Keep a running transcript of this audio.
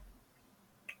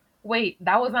Wait,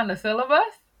 that was on the syllabus?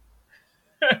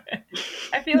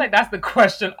 I feel like that's the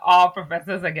question all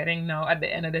professors are getting now at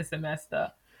the end of the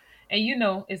semester. And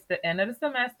it's the end of the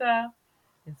semester,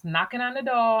 it's knocking on the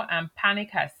door, and panic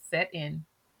has set in.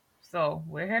 So,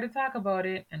 we're here to talk about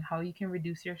it and how you can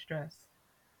reduce your stress.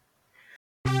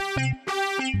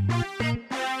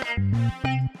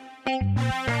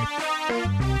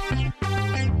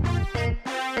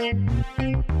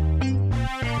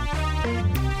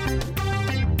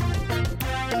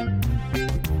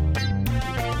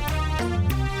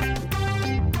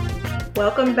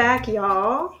 Welcome back,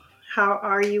 y'all. How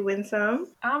are you, Winsome?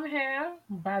 I'm here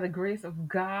by the grace of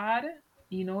God.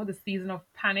 The season of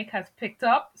panic has picked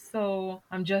up, so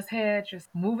I'm just here, just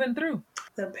moving through.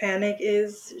 The panic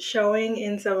is showing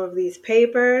in some of these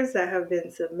papers that have been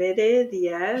submitted.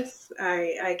 Yes,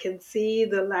 I can see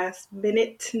the last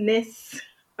minuteness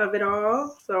of it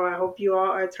all. So I hope you all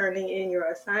are turning in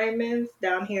your assignments.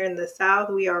 Down here in the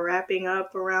South, we are wrapping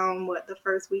up around the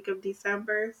first week of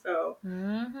December. So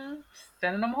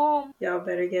Sending them home. y'all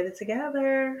better get it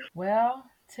together. Well,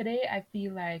 today I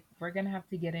feel like we're gonna have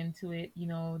to get into it.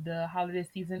 The holiday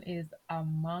season is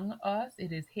among us.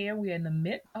 It is here. We're in the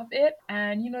midst of it.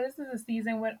 And this is a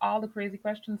season when all the crazy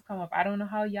questions come up. I don't know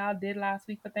how y'all did last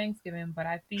week for Thanksgiving, but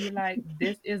I feel like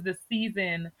this is the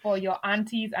season for your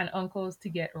aunties and uncles to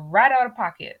get right out of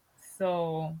pocket.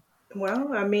 So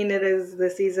Well, I mean, it is the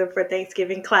season for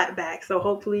Thanksgiving clapback, so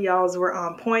hopefully y'all's were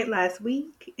on point last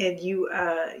week, and you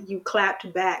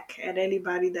clapped back at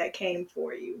anybody that came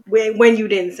for you when you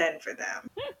didn't send for them.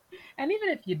 and even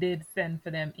if you did send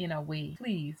for them in a way,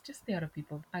 please just stay out of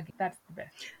people. That's the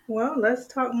best. Well, let's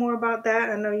talk more about that.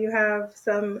 I know you have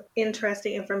some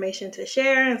interesting information to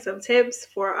share and some tips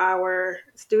for our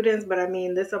students, but I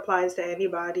mean, this applies to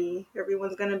anybody.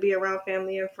 Everyone's going to be around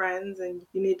family and friends, and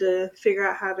you need to figure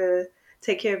out how to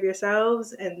take care of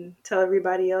yourselves and tell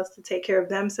everybody else to take care of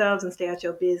themselves and stay out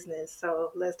your business.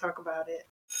 So let's talk about it.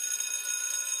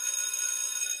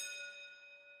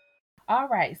 All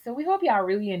right, so we hope y'all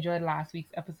really enjoyed last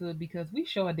week's episode because we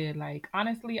sure did. Like,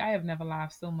 honestly, I have never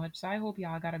laughed so much. So I hope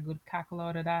y'all got a good cackle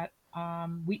out of that.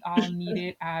 We all need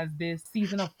it as this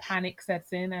season of panic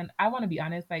sets in. And I want to be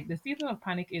honest, like the season of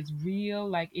panic is real.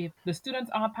 Like if the students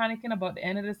are panicking about the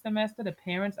end of the semester, the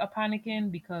parents are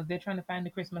panicking because they're trying to find the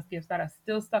Christmas gifts that are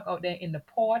still stuck out there in the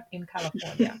port in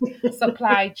California.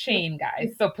 Supply chain,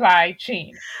 guys, supply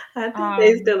chain. I think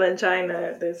they Um, still in China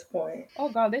at this point. Oh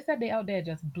God, they said they out there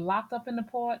just blocked up in the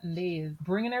port and they is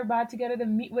bringing everybody together to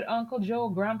meet with Uncle Joe,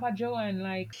 Grandpa Joe, and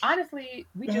like honestly,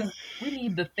 we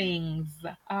need the things.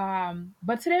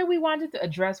 But today we wanted to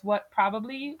address what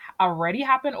probably already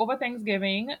happened over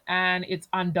Thanksgiving and it's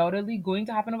undoubtedly going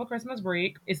to happen over Christmas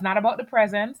break. It's not about the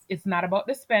presents, it's not about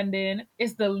the spending,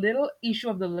 it's the little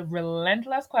issue of the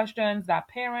relentless questions that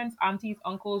parents, aunties,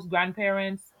 uncles,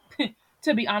 grandparents,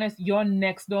 to be honest, your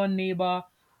next door neighbor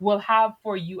will have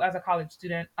for you as a college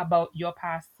student about your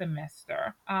past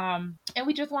semester. And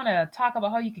we just want to talk about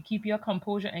how you can keep your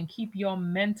composure and keep your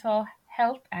mental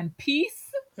health and peace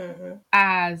Hmm.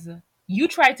 as you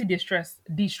try to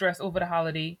de-stress over the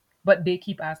holiday, but they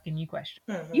keep asking you questions.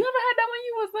 Hmm. You ever had that when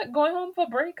you was like going home for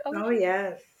break, Oh Alicia?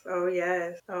 yes. Oh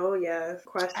yes. Oh yes. I,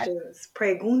 Questions,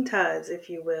 preguntas, if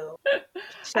you will. I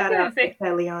Shout feel out like to say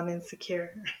Kelly on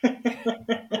Insecure.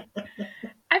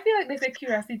 I feel like they say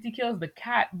curiosity kills the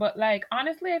cat, but like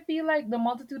honestly, I feel like the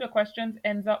multitude of questions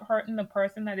ends up hurting the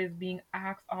person that is being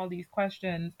asked all these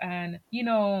questions. And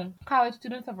college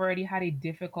students have already had a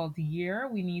difficult year.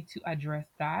 We need to address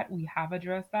that. We have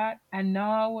addressed that, and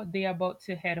now they're about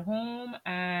to head home,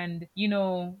 and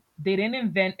they didn't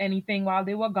invent anything while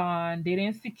they were gone. They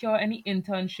didn't secure any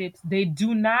internships. They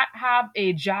do not have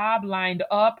a job lined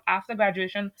up after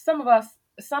graduation.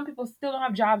 Some people still don't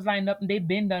have jobs lined up and they've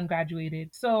been done graduated.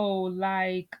 So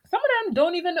like some of them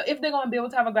don't even know if they're gonna be able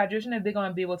to have a graduation, if they're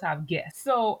gonna be able to have guests.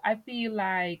 So I feel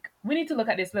like we need to look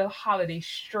at this little holiday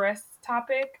stress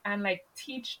topic and like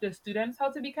teach the students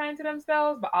how to be kind to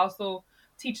themselves, but also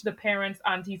teach the parents,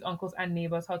 aunties, uncles, and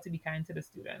neighbors how to be kind to the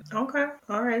students. Okay.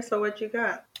 All right. So what you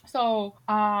got? So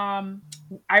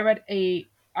I read a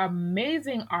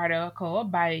amazing article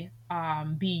by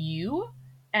BU,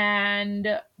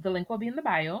 and the link will be in the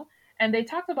bio. And they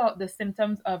talked about the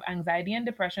symptoms of anxiety and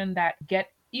depression that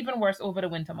get even worse over the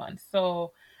winter months.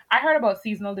 So I heard about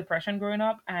seasonal depression growing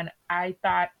up, and I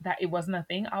thought that it wasn't a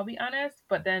thing, I'll be honest.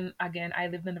 But then again, I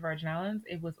lived in the Virgin Islands.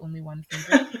 It was only one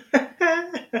season.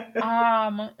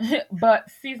 Um, but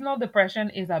seasonal depression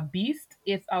is a beast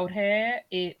It's out here.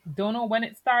 It don't know when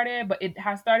it started, but it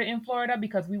has started in Florida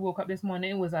because we woke up this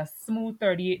morning. It was a smooth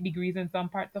 38 degrees in some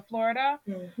parts of Florida.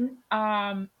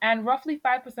 Hmm. And roughly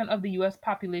 5% of the US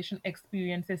population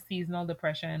experiences seasonal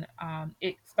depression.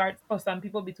 It starts for some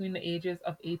people between the ages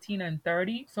of 18 and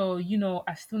 30. So,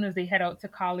 as soon as they head out to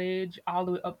college, all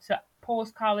the way up to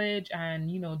post college and,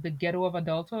 the ghetto of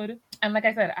adulthood. And like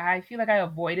I said, I feel like I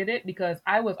avoided it because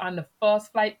I was on the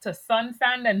first flight to sun,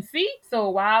 sand, and sea. So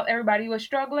while everybody was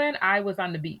struggling, I was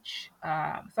on the beach. So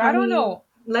I I don't mean, know.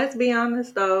 let's be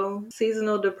honest though,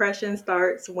 seasonal depression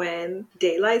starts when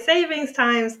daylight savings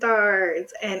time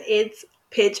starts and it's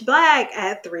pitch black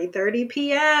at 3:30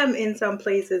 p.m. in some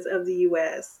places of the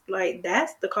US. Like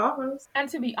that's the cause. And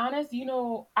to be honest,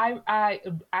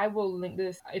 I will link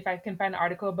this if I can find an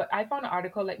article, but I found an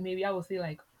article like maybe I will say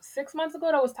like 6 months ago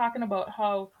that was talking about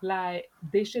how like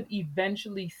they should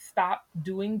eventually stop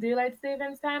doing daylight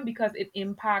savings time because it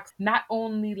impacts not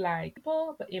only like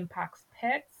people but impacts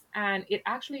pets, and it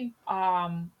actually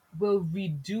will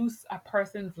reduce a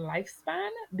person's lifespan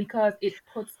because it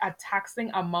puts a taxing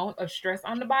amount of stress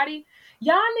on the body.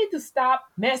 Y'all need to stop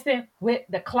messing with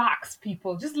the clocks,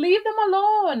 people. Just leave them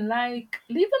alone. Like,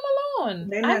 leave them alone.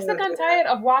 They're I'm not sick gonna and do that. tired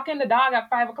of walking the dog at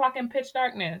 5 o'clock in pitch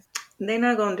darkness. They're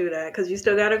not gonna do that because you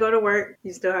still gotta go to work,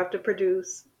 you still have to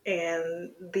produce,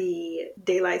 and the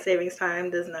daylight savings time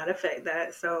does not affect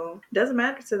that. So it doesn't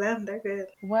matter to them. They're good.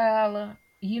 Well,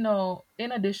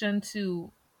 in addition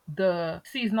to the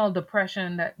seasonal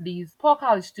depression that these poor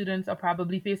college students are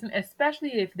probably facing,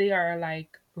 especially if they are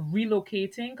like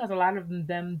relocating, because a lot of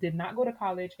them did not go to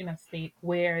college in a state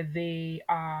where they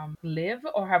live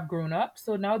or have grown up.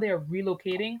 So now they're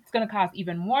relocating. It's going to cause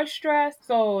even more stress.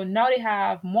 So now they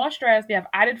have more stress. They have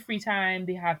added free time.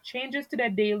 They have changes to their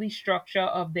daily structure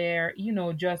of their,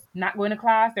 just not going to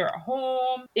class. They're at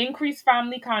home. Increased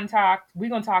family contact. We're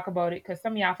going to talk about it because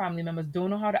some of y'all family members don't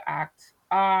know how to act.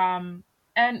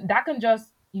 And that can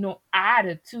just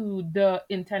add to the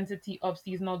intensity of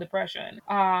seasonal depression.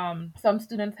 Some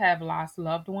students have lost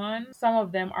loved ones. Some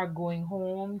of them are going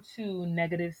home to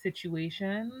negative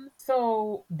situations.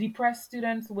 So depressed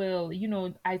students will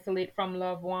isolate from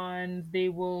loved ones. They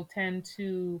will tend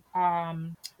to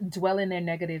dwell in their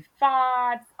negative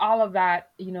thoughts, all of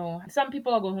that. Some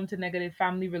people are going home to negative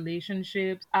family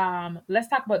relationships. Let's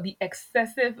talk about the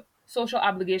excessive social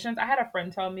obligations. I had a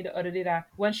friend tell me the other day that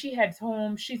when she heads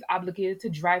home, she's obligated to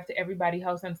drive to everybody's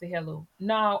house and say hello.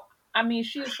 Now, I mean,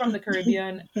 she's from the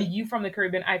Caribbean, you from the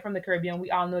Caribbean, I from the Caribbean.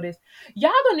 We all know this.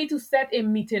 Y'all don't need to set a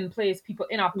meeting place, people,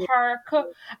 in a Yeah. park,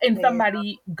 in Yeah.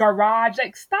 somebody garage.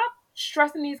 Like, stop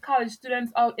stressing these college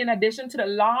students out in addition to the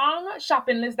long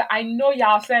shopping list that I know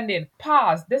y'all sending.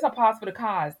 Pause. There's a pause for the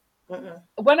cause. Mm-mm.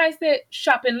 When I say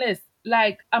shopping list,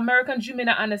 like Americans, you may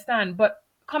not understand, but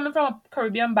coming from a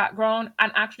Caribbean background and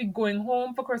actually going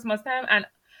home for Christmas time, and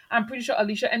I'm pretty sure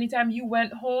Alicia, anytime you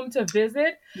went home to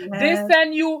visit, they Yes.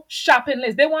 send you shopping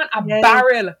list. They want a Yes.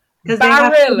 barrel, Because they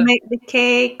have to barrel. make the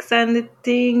cakes and the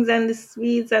things and the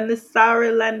sweets and the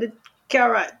sorrel and the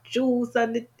carrot juice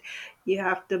and you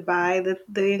have to buy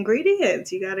the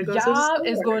ingredients. You got to go to the Y'all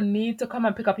is store. gonna need to come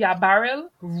and pick up your barrel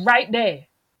right there.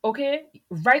 Okay?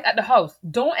 Right at the house.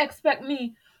 Don't expect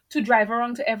me to drive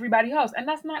around to everybody's house. And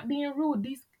that's not being rude.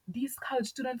 These college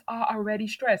students are already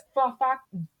stressed. For a fact,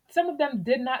 some of them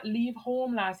did not leave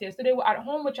home last year. So they were at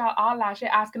home with y'all all last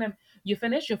year asking them, you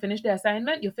finish? You finish the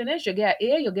assignment? You finish? You get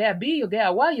A, you get B, you get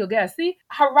a Y, you get a C.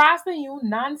 Harassing you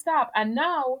nonstop. And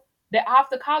now that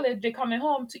after college they're coming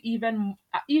home to even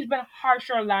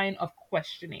harsher line of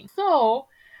questioning. So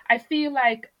I feel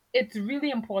like it's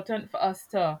really important for us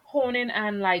to hone in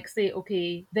and like say,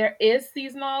 okay, there is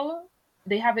seasonal.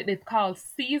 They have it. It's called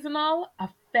seasonal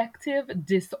affective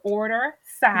disorder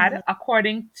 (SAD), Mhm.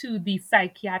 according to the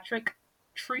Psychiatric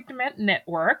Treatment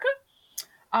Network.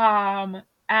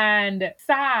 And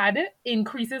SAD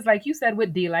increases, like you said,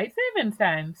 with daylight savings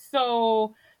time.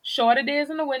 So shorter days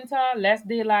in the winter, less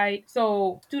daylight.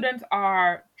 So students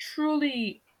are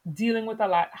truly dealing with a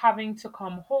lot, having to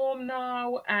come home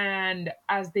now. And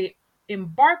as they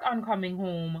embark on coming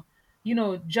home,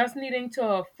 just needing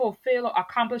to fulfill or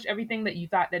accomplish everything that you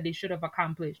thought that they should have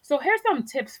accomplished. So here's some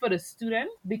tips for the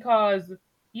students because,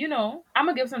 I'm going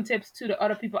to give some tips to the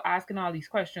other people asking all these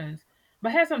questions.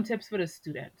 But here's some tips for the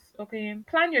students, okay?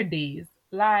 Plan your days.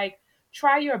 Like,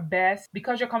 try your best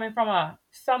because you're coming from a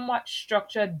somewhat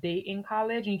structured day in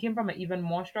college and you came from an even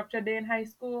more structured day in high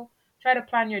school. Try to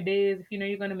plan your days. If you know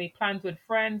you're going to make plans with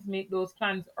friends, make those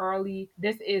plans early.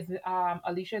 This is,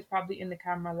 Alicia is probably in the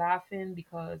camera laughing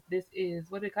because this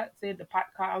is, what they say, the pot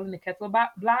calling the kettle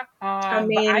black. I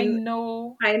But I mean,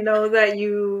 know, I know that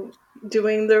you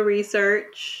doing the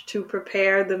research to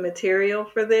prepare the material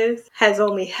for this has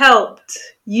only helped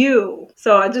you.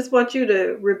 So I just want you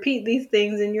to repeat these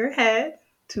things in your head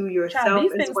to Child, yourself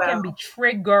these as things can be well.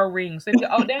 triggering. So if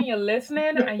you're out there and you're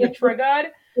listening and you're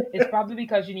triggered, it's probably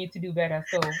because you need to do better.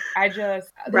 So I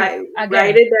just, Right.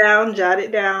 Write again, it down, jot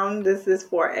it down. This is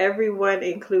for everyone,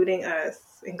 including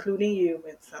us, including you,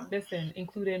 Midsum. listen,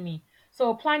 including me.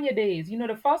 So plan your days. You know,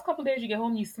 the first couple days you get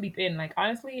home, you sleep in. Like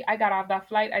honestly, I got off that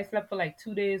flight. I slept for like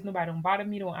 2 days. Nobody don't bother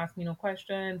me, don't ask me no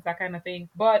questions, that kind of thing.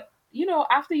 But you know,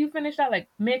 after you finish that, like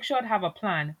make sure to have a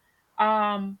plan.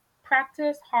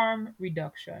 Practice harm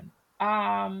reduction.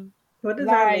 Um, What does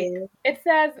that like mean? it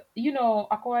says, you know,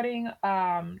 according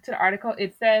to the article,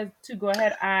 it says to go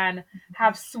ahead and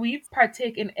have sweets,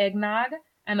 partake in eggnog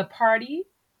and a party,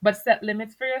 but set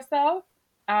limits for yourself.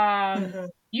 Um, Hmm.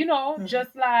 you know, Hmm.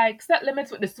 just like set limits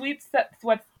with the sweets,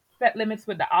 set limits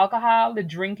with the alcohol, the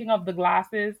drinking of the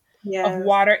glasses of Yes.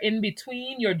 water in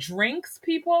between your drinks,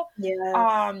 people.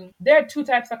 Yes. There are two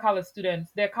types of college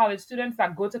students. There are college students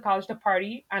that go to college to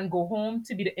party and go home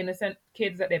to be the innocent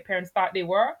kids that their parents thought they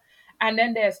were. And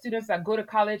then there are students that go to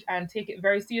college and take it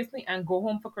very seriously and go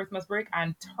home for Christmas break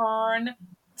and turn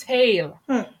tail.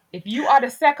 Hmm. If you are the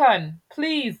second,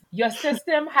 please, your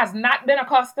system has not been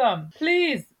accustomed.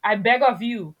 Please, I beg of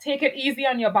you, take it easy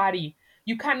on your body.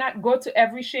 You cannot go to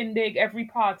every shindig, every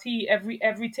party,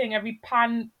 everything, every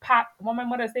pat. What my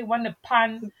mother say, I'm when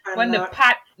the not.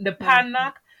 pat, the Mhm. pan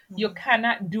knock, you Mhm.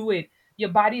 cannot do it. Your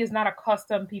body is not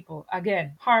accustomed, people.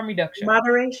 Again, harm reduction.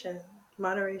 Moderation.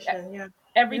 Moderation. Yeah.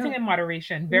 Everything Yeah. in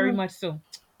moderation, very Yeah. much so.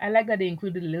 I like that they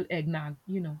included a little eggnog,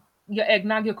 you know. Your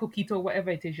eggnog, your coquito,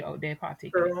 whatever it is you're out there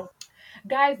partaking in. True.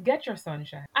 Guys, get your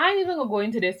sunshine. I ain't even gonna go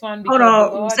into this one Hold because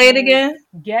on. Lord Say it knows, again.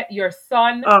 get your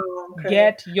sun, Oh, okay.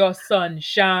 get your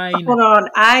sunshine. Hold on.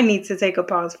 I need to take a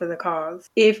pause for the cause.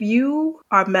 If you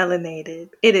are melanated,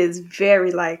 it is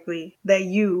very likely that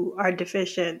you are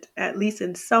deficient, at least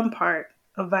in some part,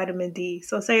 of vitamin D.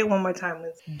 So say it one more time,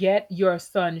 Liz. Get your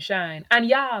sunshine. And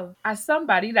y'all, as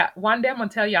somebody that one day I'm gonna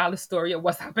tell y'all the story of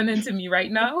what's happening to me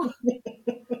right now,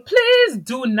 please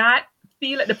do not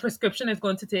feel that the prescription is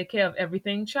going to take care of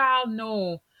everything, child.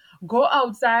 No. Go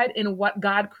outside in what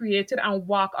God created and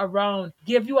walk around.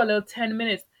 Give you a little 10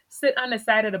 minutes. Sit on the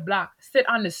side of the block. Sit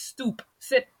on the stoop.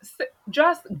 Sit.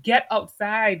 Just get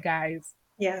outside, guys.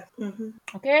 Yeah. Hmm.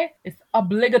 Okay? It's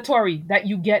obligatory that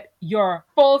you get your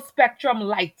full spectrum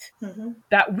light Hmm.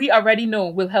 that we already know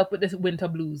will help with this winter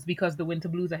blues because the winter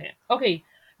blues are here. Okay,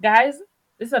 guys,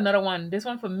 this is another one. This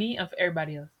one for me and for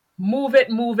everybody else. Move it,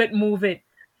 move it, move it.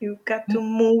 You've got to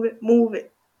move it, move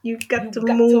it. You've got You to got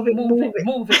to move it, move move it, it.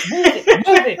 move it, move it,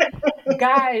 move it.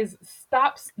 Guys,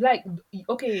 stop. Like,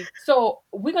 okay, so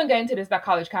we're gonna get into this that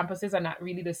college campuses are not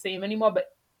really the same anymore, but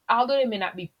although they may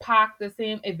not be packed the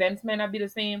same, events may not be the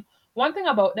same. One thing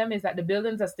about them is that the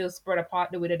buildings are still spread apart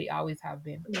the way that they always have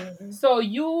been. Hmm. So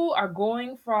you are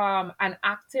going from an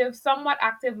active, somewhat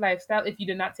active lifestyle if you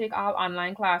did not take all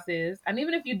online classes. And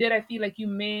even if you did, I feel like you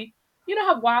may,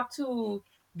 have walked to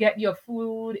get your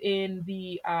food in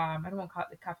the I don't want to call it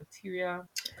the cafeteria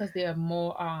because they're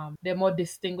more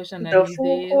distinguished than that The these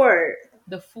full days. court.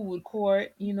 The food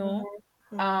court, Hmm.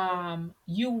 Hmm.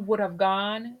 you would have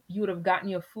gotten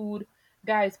your food.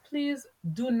 Guys, please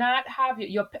do not have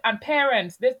your and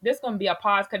parents. This gonna be a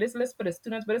pause because this list for the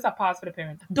students, but it's a pause for the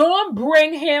parents. Don't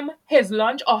bring him his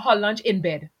lunch or her lunch in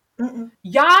bed. Mm-mm.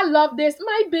 Y'all love this.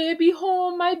 My baby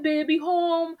home, my baby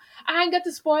home. I ain't get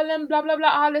to spoil them, blah, blah, blah,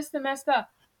 all this semester.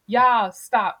 Y'all,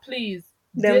 stop, please.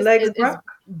 Them This legs is rock.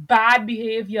 bad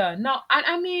behavior. No,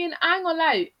 I mean, I ain't gonna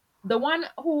lie. The one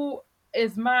who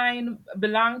is mine,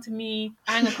 belonged to me,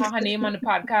 I ain't gonna call her name on the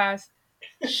podcast.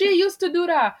 She used to do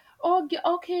that. Oh,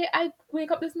 okay. I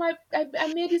wake up.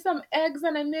 I made you some eggs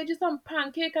and I made you some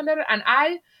pancake and that. And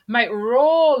I might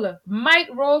roll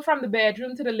from the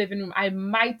bedroom to the living room. I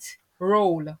might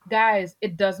roll. Guys,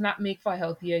 it does not make for a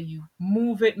healthier you.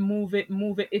 Move it, move it,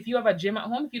 move it. If you have a gym at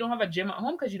home, if you don't have a gym at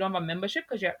home because you don't have a membership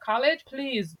because you're at college,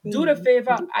 please do the Mm.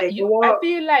 favor. Take a I walk.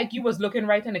 feel like you was looking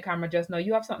right in the camera just now.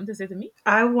 You have something to say to me?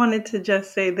 I wanted to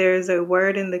just say there's a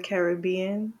word in the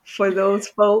Caribbean for those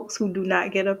folks who do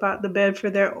not get up out the bed for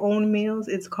their own meals.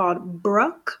 It's called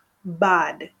bruck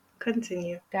bad.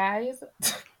 Continue. Guys,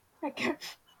 I can't.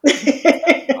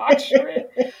 Archery.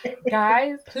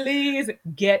 Guys, please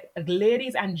get,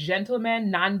 ladies and gentlemen,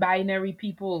 non-binary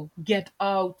people, get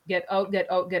out, get out,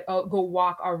 get out, get out. Go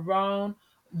walk around.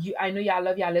 I know y'all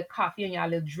love y'all little coffee and y'all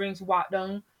little drinks. Walk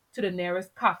down to the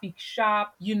nearest coffee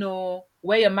shop.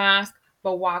 Wear your mask,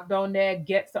 but walk down there,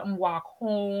 get something, walk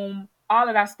home. All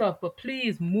of that stuff. But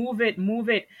please move it, move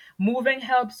it. Moving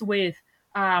helps with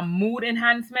mood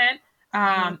enhancement.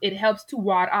 Mhm. It helps to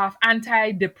ward off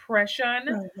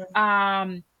anti-depression. Mhm.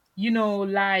 Um,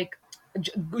 like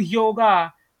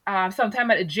yoga,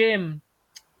 sometime at the gym,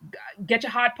 get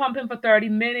your heart pumping for 30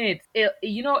 minutes.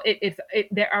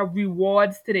 There are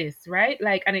rewards to this, right?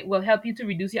 Like, and it will help you to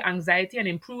reduce your anxiety and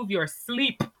improve your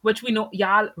sleep, which we know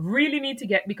y'all really need to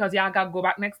get, because y'all got to go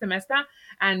back next semester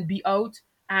and be out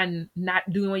and not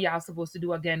doing what y'all supposed to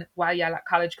do again while y'all at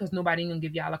college, because nobody gonna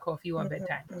give y'all a coffee or a Mhm.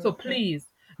 bedtime. So Mhm. please,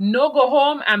 no go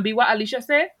home and be what Alicia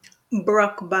said.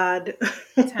 Brock bad.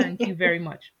 Thank you very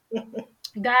much.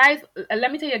 Guys,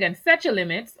 let me tell you again, set your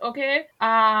limits, okay?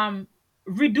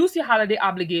 Reduce your holiday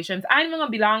obligations. I ain't even gonna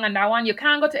be long on that one. You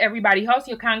can't go to everybody's house,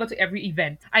 you can't go to every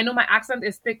event. I know my accent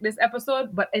is thick this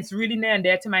episode, but it's really near and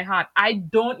dear to my heart. I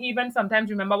don't even sometimes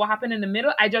remember what happened in the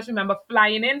middle. I just remember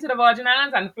flying into the Virgin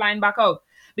Islands and flying back out,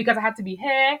 because I had to be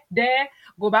here, there,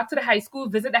 go back to the high school,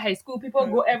 visit the high school people,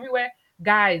 go everywhere.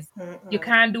 Guys, you Mm-mm.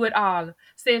 can't do it all.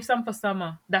 Save some for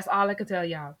summer. That's all I could tell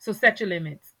y'all. So set your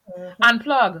limits.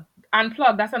 Mhm.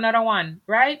 Unplug, that's another one,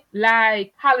 right?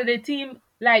 Like holiday team,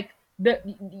 like the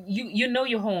you know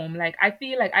you're home. Like, I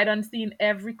feel like I done seen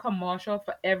every commercial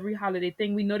for every holiday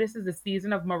thing. We know this is the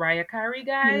season of Mariah Carey,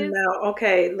 guys. No,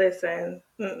 okay, listen.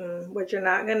 Mm-mm. What you're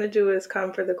not gonna do is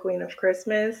come for the Queen of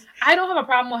Christmas. I don't have a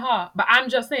problem with her, but I'm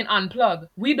just saying, unplug.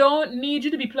 We don't need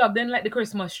you to be plugged in like the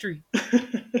Christmas tree.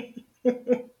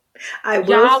 I will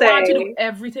Y'all want to do say,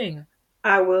 everything.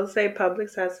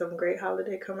 Publix has some great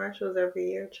holiday commercials every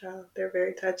year, child. They're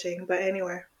very touching. But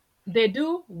anyway. They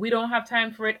do. We don't have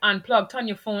time for it. Unplug. Turn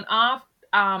your phone off.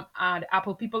 And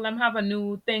Apple people them have a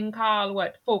new thing called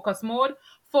what? Focus mode.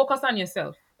 Focus on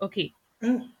yourself. Okay.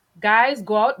 Mm. Guys,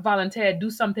 go out, volunteer,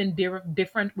 do something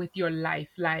different with your life.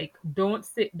 Like, don't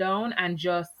sit down and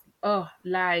just,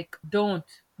 don't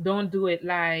do it.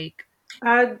 Like,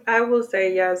 I will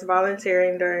say yes,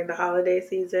 volunteering during the holiday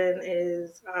season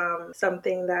is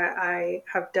something that I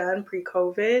have done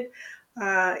pre-COVID.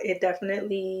 It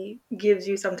definitely gives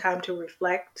you some time to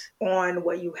reflect on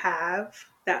what you have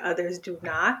that others do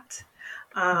not.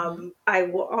 mhm, I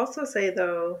will also say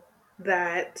though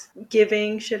that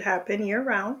giving should happen year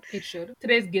round. it should.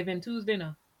 Today's Giving Tuesday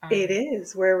now. It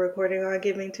is. We're recording on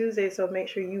Giving Tuesday, so make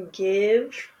sure you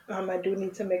give. I do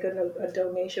need to make a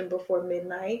donation before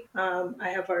midnight. I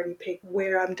have already picked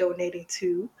where I'm donating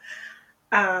to.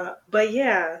 But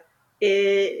yeah,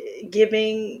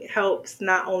 giving helps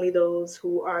not only those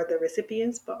who are the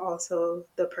recipients, but also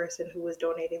the person who is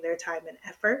donating their time and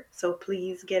effort. So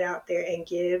please get out there and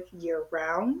give year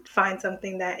round. Find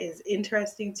something that is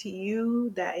interesting to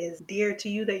you, that is dear to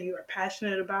you, that you are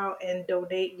passionate about, and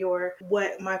donate your,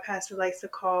 what my pastor likes to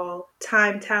call,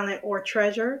 time, talent, or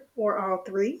treasure, or all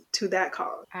three, to that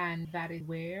cause. And that is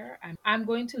where I'm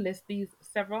going to list these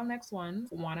several next ones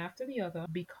one after the other,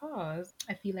 because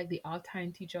I feel like they all tie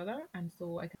into each other, and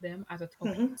so I put them as a top.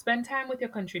 Okay, Mm-hmm. spend time with your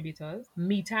contributors.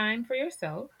 Me time for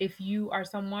yourself. If you are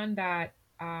someone that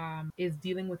is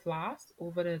dealing with loss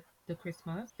over the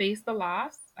Christmas, face the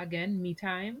loss. Again, me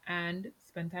time, and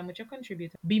spend time with your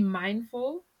contributor. Be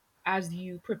mindful as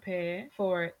you prepare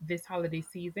for this holiday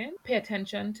season. Pay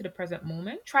attention to the present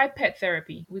moment. Try pet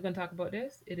therapy. We're going to talk about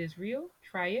this. It is real.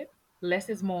 Try it. Less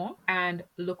is more, and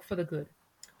look for the good.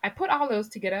 I put all those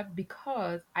together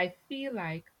because I feel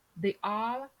like they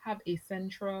all have a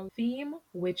central theme,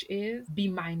 which is be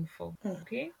mindful.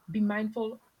 Okay? Be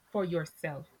mindful for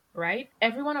yourself, right?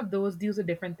 Every one of those deals with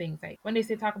different things. Like when they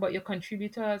say talk about your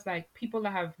contributors, like people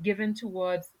that have given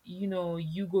towards,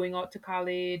 you going out to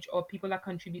college, or people that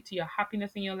contribute to your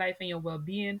happiness in your life and your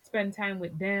well-being, spend time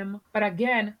with them. But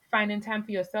again, finding time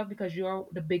for yourself, because you're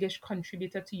the biggest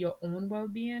contributor to your own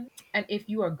well-being. And if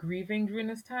you are grieving during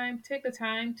this time, take the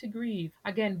time to grieve.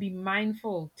 Again, be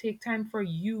mindful. Take time for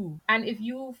you. And if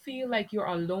you feel like you're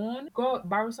alone, go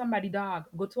borrow somebody's dog.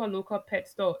 Go to a local pet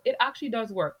store. It actually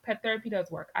does work. Pet therapy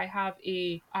does work. I have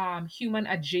a human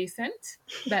adjacent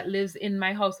that lives in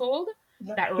my household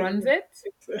Not that runs human. it.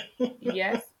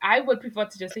 Yes, I would prefer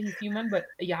to just say he's human, but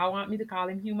y'all want me to call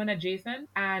him human adjacent.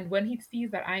 And when he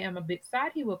sees that I am a bit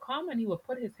sad, he will come and he will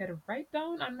put his head right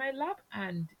down on my lap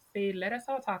and say, "Let us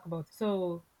all talk about it."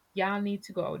 So y'all need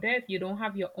to go out there. If you don't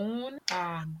have your own,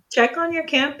 Check on your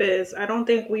campus. I don't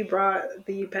think we brought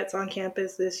the pets on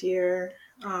campus this year,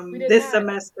 we did this not.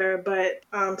 semester,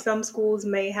 but some schools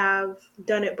may have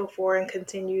done it before and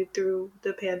continued through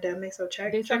the pandemic. So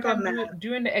They check on sometimes do that. it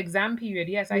during the exam period.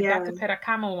 Yes, I got Yeah. to pet a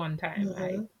camel one time.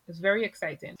 Hmm. It's very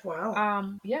exciting.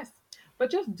 Wow. Yes,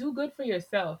 but just do good for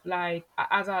yourself. Like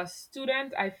as a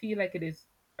student, I feel like it is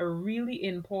really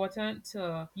important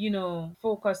to,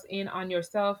 focus in on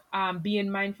yourself, being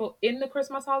mindful in the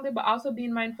Christmas holiday, but also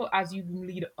being mindful as you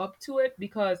lead up to it,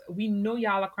 because we know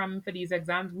y'all are cramming for these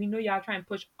exams. We know y'all trying to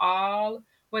push all,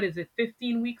 what is it,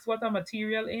 15 weeks worth of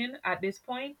material in at this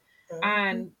point. Mhm.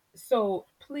 And so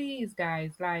please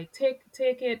guys, like take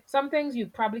it. Some things you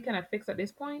probably cannot fix at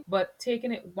this point, but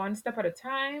taking it one step at a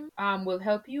time will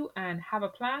help you, and have a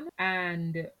plan,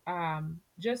 and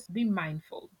just be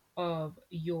mindful of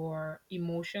your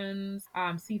emotions.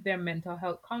 See if there are mental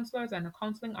health counselors and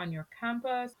counseling on your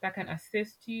campus that can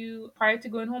assist you prior to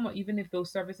going home, or even if those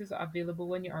services are available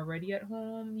when you're already at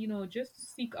home.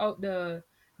 Just seek out the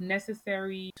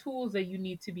necessary tools that you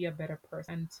need to be a better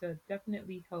person and to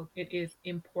definitely help. It is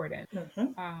important.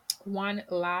 Mhm. One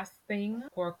last thing,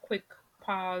 or quick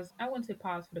pause. I won't say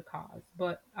pause for the cause,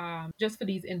 but just for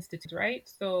these institutes, right?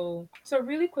 So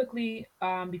really quickly,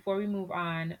 before we move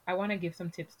on, I want to give some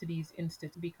tips to these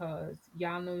institutes, because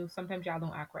y'all know sometimes y'all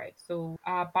don't act right. So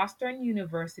Boston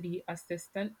University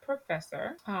assistant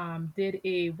professor did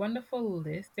a wonderful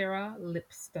list. Sarah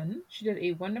Lipston. She did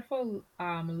a wonderful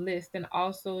list, and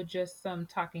also just some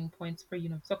talking points for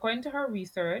So according to her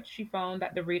research, she found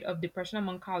that the rate of depression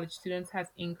among college students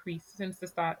has increased since the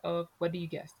start of, what do you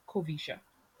guess, COVID,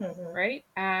 Mhm. right?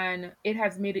 And it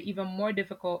has made it even more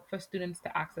difficult for students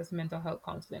to access mental health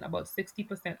counseling, about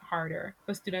 60% harder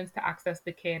for students to access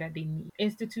the care that they need.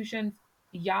 Institutions,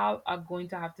 y'all are going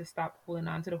to have to stop holding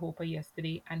on to the hope of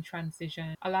yesterday and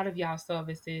transition a lot of y'all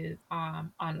services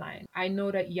online. I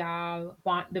know that y'all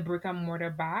want the brick and mortar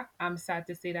back. I'm sad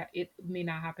to say that it may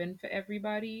not happen for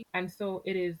everybody. And so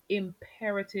it is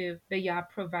imperative that y'all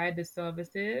provide the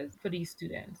services for these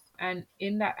students. And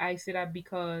in that, I say that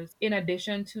because in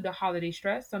addition to the holiday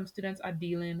stress, some students are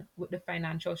dealing with the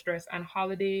financial stress, and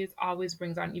holidays always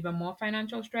brings on even more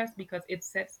financial stress, because it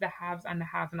sets the haves and the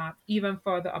have-nots even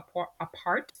further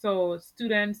apart. So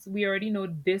students, we already know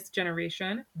this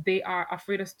generation, they are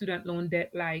afraid of student loan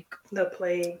debt like The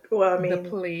plague. Well, I the mean,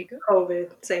 plague.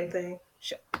 COVID, same thing.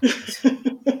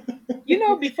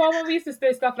 Before, when we used to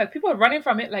say stuff like people are running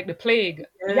from it like the plague,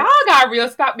 y'all Yes. got real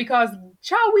stop, because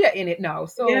child, we are in it now. Yeah.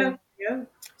 So Yeah.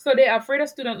 so they're afraid of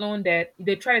student loan debt.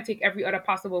 They try to take every other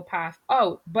possible path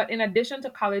out. But in addition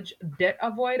to college debt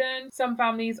avoidance, some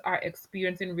families are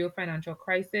experiencing real financial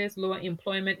crisis, lower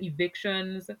employment,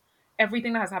 evictions,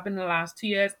 everything that has happened in the last 2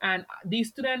 years. And these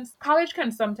students, college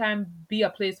can sometimes be a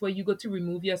place where you go to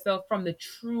remove yourself from the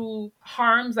true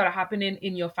harms that are happening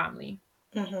in your family.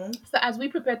 Mhm. So as we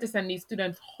prepare to send these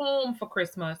students home for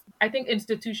Christmas, I think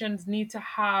institutions need to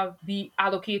have the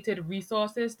allocated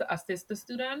resources to assist the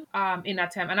student in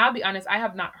that time. And I'll be honest, I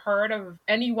have not heard of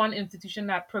any one institution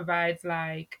that provides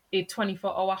like a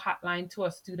 24-hour hotline to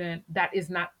a student that is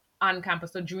not on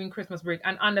campus, so during Christmas break,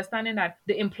 and understanding that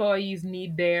the employees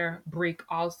need their break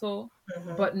also,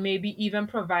 Mhm. but maybe even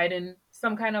providing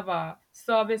some kind of a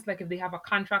service, like if they have a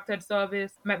contracted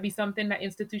service, might be something that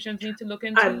institutions need to look I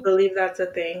into. believe that's a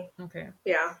thing. Okay.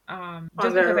 Yeah. On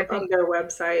Just because I on think, their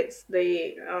websites,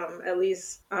 they at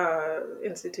least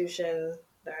institution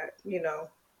that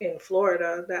in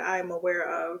Florida that I'm aware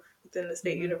of within the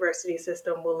state mhm. university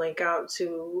system will link out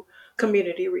to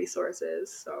community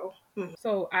resources. So. Mhm.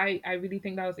 So I really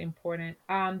think that was important.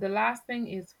 The last thing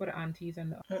is for the aunties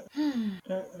and the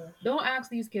Mm-mm. don't ask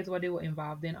these kids what they were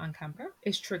involved in on campus.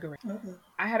 It's triggering. Mm-mm.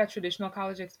 I had a traditional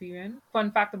college experience.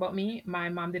 Fun fact about me, my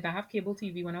mom did not have cable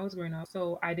TV when I was growing up,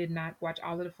 so I did not watch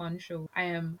all of the fun shows. I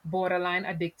am borderline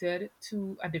addicted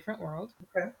to A Different World.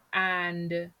 Okay.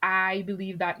 And I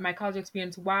believe that my college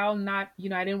experience, while not,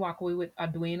 I didn't walk away with a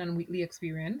Dwayne and Wheatley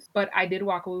experience, but I did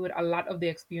walk away with a lot of the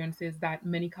experiences that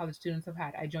many college students have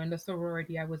had. I joined a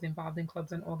sorority. I was involved in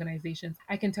clubs and organizations.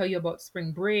 I can tell you about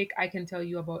spring break. I can tell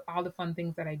you about all the fun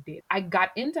things that I did. I got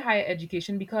into higher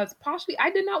education because partially I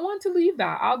did not want to leave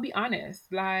that. I'll be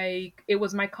honest. Like, it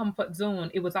was my comfort zone.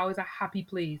 It was always a happy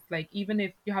place. Like, even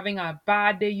if you're having a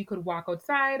bad day, you could walk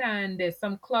outside and there's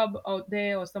some club out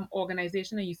there or some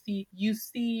organization, and you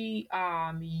see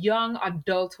young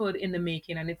adulthood in the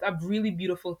making, and it's a really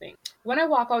beautiful thing. When I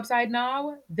walk outside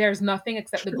now, there's nothing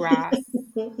except the grass.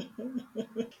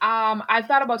 I've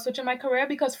thought about switching my career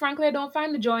because frankly, I don't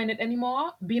find the joy in it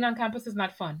anymore. Being on campus is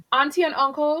not fun. Auntie and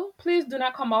uncle, please do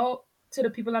not come out to the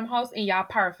people in house in your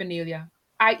paraphernalia,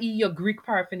 i.e. your Greek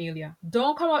paraphernalia.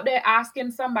 Don't come out there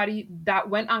asking somebody that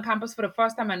went on campus for the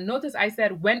first time, and notice I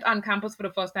said went on campus for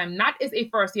the first time, not is a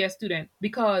first year student,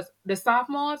 because the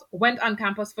sophomores went on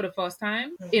campus for the first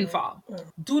time in Mhm. fall.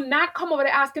 Do not come over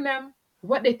there asking them,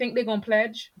 what they think they're gonna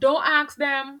pledge. Don't ask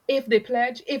them if they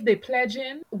pledge, if they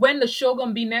pledging, when the show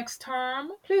gonna be next term.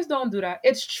 Please don't do that.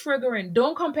 It's triggering.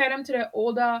 Don't compare them to their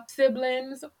older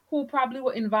siblings who probably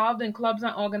were involved in clubs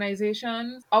and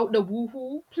organizations out the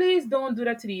woohoo. Please don't do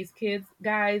that to these kids.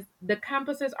 Guys, the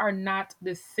campuses are not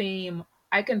the same.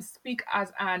 I can speak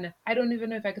as an, I don't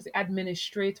even know if I can say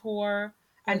administrator,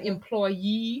 an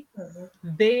employee.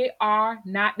 They are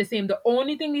not the same. The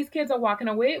only thing these kids are walking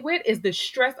away with is the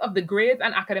stress of the grades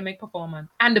and academic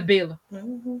performance and the bill.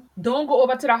 Don't go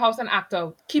over to the house and act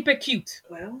out. Keep it cute.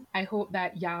 Well, I hope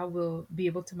that y'all will be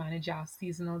able to manage your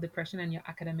seasonal depression and your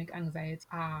academic anxiety.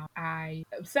 I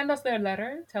send us their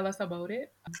letter. Tell us about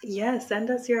it. yeah, send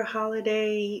us your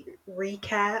holiday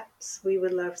recaps. We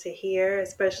would love to hear,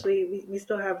 especially we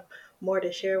still have more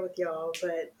to share with y'all,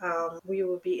 but we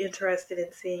would be interested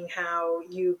in seeing how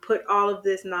you put all of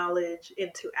this knowledge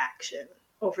into action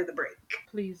over the break.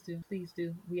 Please do. Please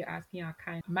do. We are asking our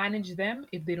kind. Manage them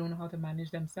if they don't know how to manage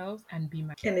themselves and be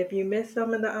managed. And if you missed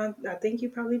some of the, I think you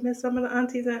probably missed some of the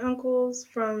aunties and uncles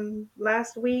from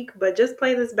last week, but just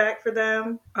play this back for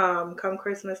them come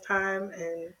Christmas time,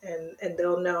 and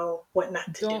they'll know what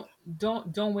not to do.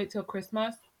 Don't wait till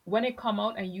Christmas. When it come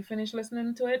out and you finish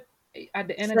listening to it, at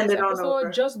the end Send of this it on episode, over.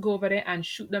 just go over there and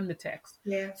shoot them the text.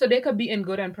 Yeah. So they could be in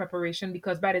good and preparation,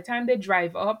 because by the time they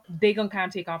drive up, they gonna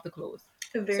can't take off the clothes.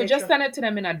 Very so just true. send it to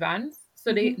them in advance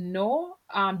so they know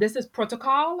this is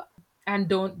protocol, and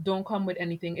don't come with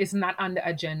anything. It's not on the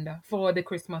agenda for the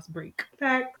Christmas break.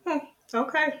 Back.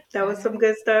 Okay. That was some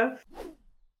good stuff.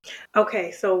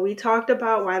 Okay, so we talked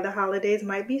about why the holidays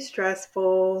might be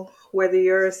stressful, whether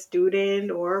you're a student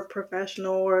or a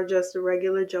professional or just a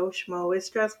regular Joe Schmo. It's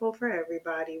stressful for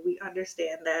everybody. We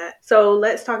understand that. So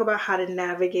let's talk about how to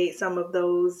navigate some of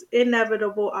those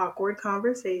inevitable awkward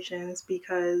conversations,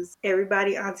 because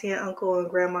everybody, auntie and uncle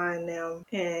and grandma and them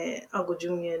and Uncle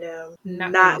Junior and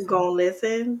them not gonna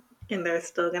listen. And they're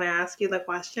still gonna ask you the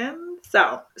question.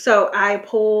 So I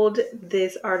pulled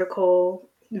this article,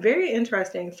 very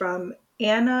interesting, from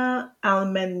Anna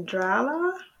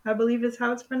Almendrala, I believe is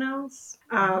how it's pronounced.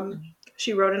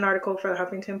 She wrote an article for the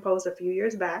Huffington Post a few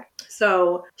years back.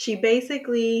 So she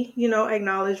basically,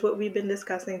 acknowledged what we've been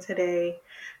discussing today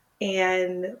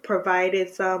and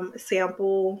provided some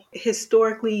sample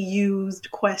historically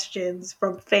used questions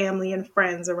from family and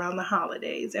friends around the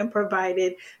holidays, and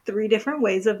provided 3 different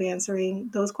ways of answering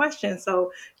those questions.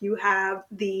 So you have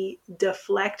the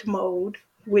deflect mode,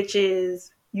 which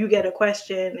is you get a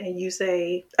question and you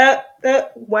say,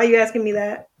 why are you asking me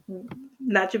that?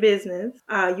 Not your business.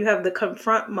 You have the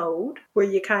confront mode, where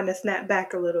you kind of snap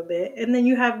back a little bit. And then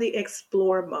you have the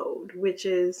explore mode, which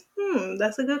is,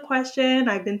 that's a good question.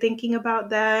 I've been thinking about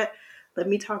that. Let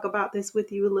me talk about this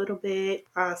with you a little bit.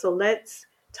 So let's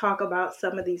talk about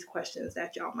some of these questions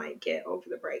that y'all might get over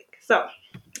the break. So,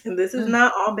 and this is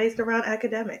not all based around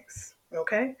academics.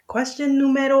 Okay. Question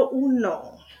numero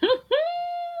uno.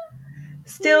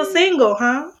 Still single,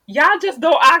 huh? Y'all just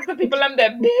don't ask the people in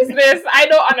their business. I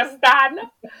don't understand.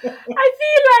 I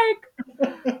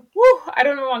feel like, I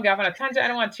don't want to get off on a tangent. I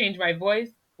don't want to change my voice.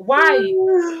 Why?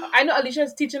 I know Alicia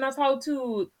is teaching us how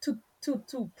to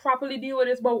properly deal with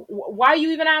this, but why are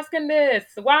you even asking this?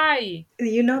 Why?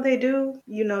 You know they do.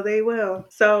 You know they will.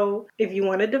 So if you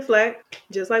want to deflect,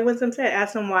 just like Winston said,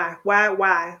 ask them why. Why?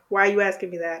 Why are you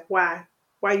asking me that? Why?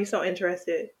 Why are you so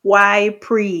interested? Why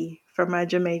for my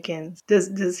Jamaicans?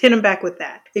 Just hit them back with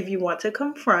that. If you want to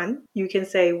confront, you can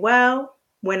say, well,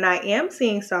 when I am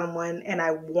seeing someone and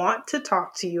I want to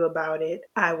talk to you about it,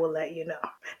 I will let you know.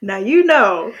 Now,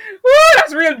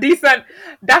 that's real decent.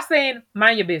 That's saying,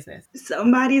 mind your business.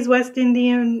 Somebody's West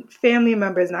Indian family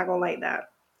member is not going to like that.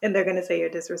 And they're going to say you're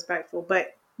disrespectful.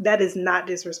 But that is not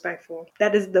disrespectful.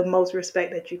 That is the most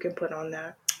respect that you can put on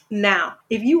that. Now,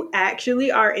 if you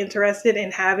actually are interested in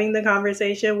having the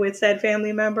conversation with said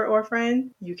family member or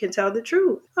friend, you can tell the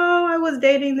truth. Oh, I was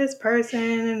dating this person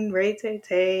and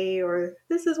or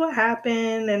this is what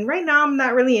happened. And right now I'm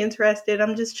not really interested.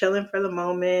 I'm just chilling for the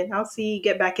moment. I'll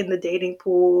get back in the dating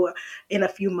pool in a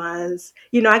few months.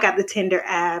 I got the Tinder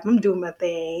app. I'm doing my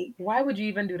thing. Why would you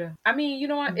even do that? I mean, you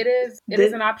know what? It is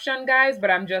an option, guys, but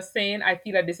I'm just saying, I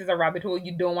feel like this is a rabbit hole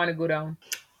you don't want to go down.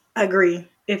 Agree.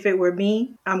 If it were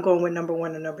me, I'm going with number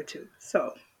 1 and number 2.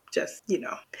 So just,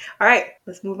 All right,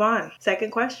 let's move on.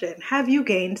 Second question. Have you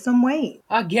gained some weight?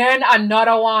 Again,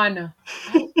 another one.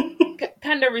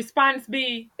 Can the response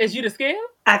be, is you the scale?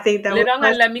 I think that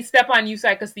and let me step on you so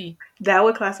I can see. That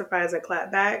would classify as a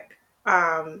clapback.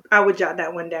 I would jot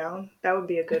that one down. That would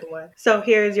be a good one. So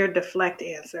here's your deflect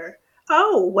answer.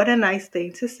 Oh, what a nice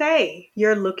thing to say.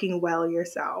 You're looking well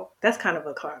yourself. That's kind of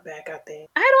a clap back, I think.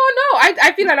 I don't know.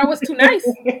 I feel like that was too nice.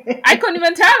 I couldn't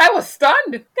even tell. I was stunned.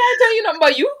 Can I tell you nothing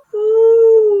about you?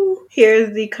 Ooh.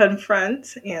 Here's the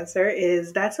confront answer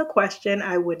is that's a question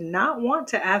I would not want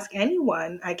to ask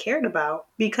anyone I cared about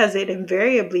because it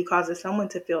invariably causes someone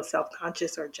to feel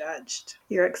self-conscious or judged.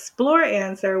 Your explore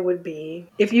answer would be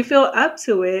if you feel up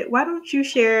to it, why don't you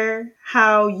share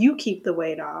how you keep the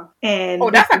weight off and Oh,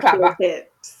 we that's a can clap share back.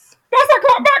 tips. That's a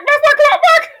clap back. That's a clap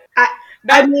back. I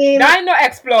That mean, that not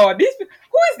explore.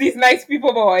 Who is these nice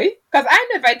people, boy? Because I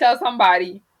know if I tell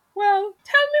somebody, well,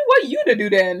 tell me what you to do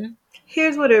then.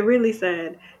 here's what it really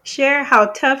said. Share how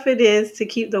tough it is to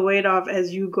keep the weight off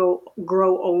as you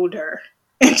grow older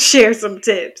and share some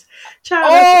tips.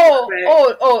 Child,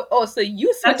 Oh. So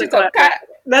you that's switch a it up, clap back. cat.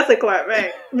 That's a clap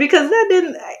back. Because that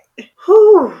didn't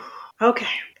whew. Okay.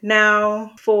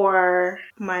 Now for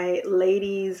my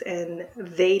ladies and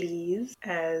ladies,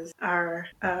 as our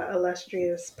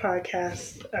illustrious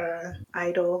podcast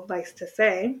idol likes to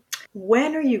say.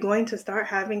 When are you going to start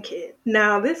having kids?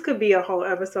 Now, this could be a whole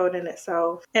episode in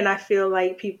itself. And I feel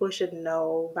like people should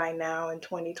know by now in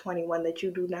 2021 that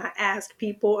you do not ask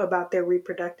people about their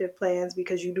reproductive plans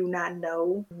because you do not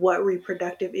know what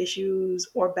reproductive issues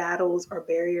or battles or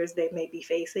barriers they may be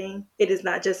facing. It is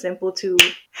not just simple to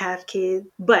have kids,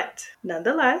 but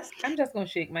nonetheless, I'm just gonna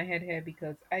shake my head here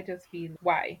because I just feel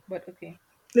why. But okay.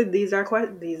 these are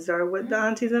what the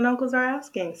aunties and uncles are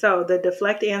asking. So the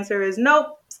deflect answer is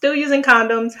nope. Still using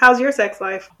condoms. How's your sex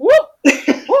life? Woo!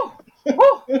 Woo!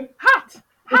 Woo!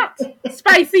 Hot!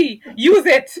 Spicy! Use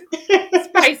it!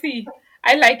 Spicy!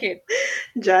 I like it.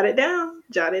 Jot it down.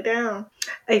 Jot it down.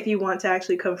 If you want to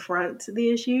actually confront the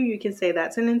issue, you can say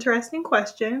that's an interesting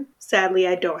question. Sadly,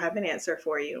 I don't have an answer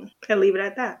for you. And leave it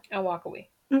at that. And walk away.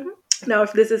 Mm-hmm. Now,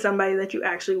 if this is somebody that you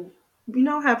actually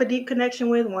have a deep connection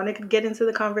with, want to get into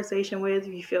the conversation with,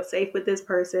 if you feel safe with this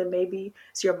person, maybe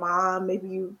it's your mom, maybe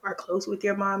you are close with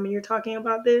your mom and you're talking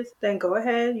about this, then go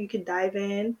ahead. You can dive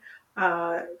in,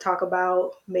 talk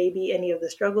about maybe any of the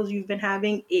struggles you've been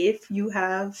having. If you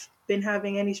have been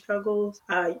having any struggles,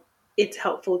 it's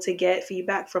helpful to get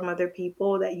feedback from other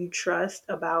people that you trust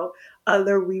about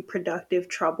other reproductive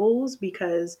troubles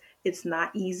because it's not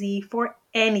easy for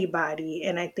anybody.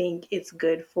 And I think it's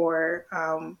good for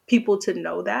people to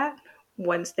know that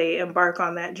once they embark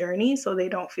on that journey so they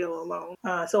don't feel alone.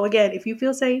 So again, if you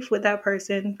feel safe with that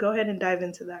person, go ahead and dive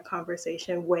into that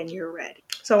conversation when you're ready.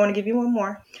 So I want to give you one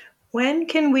more. When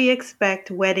can we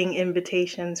expect wedding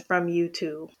invitations from you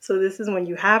two? So this is when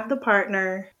you have the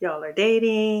partner, y'all are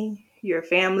dating, your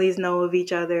families know of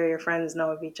each other, your friends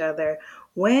know of each other.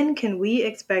 When can we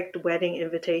expect wedding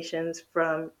invitations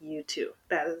from you two?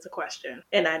 That is the question.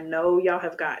 And I know y'all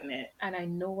have gotten it. And I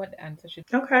know what the answer should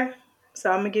be. Okay. So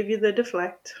I'm going to give you the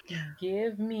deflect.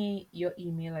 Give me your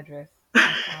email address.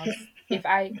 If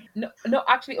I no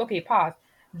actually okay, pause.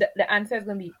 The answer is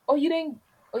gonna be you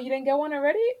didn't get one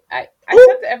already? I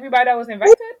sent to everybody that was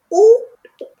invited. Ooh.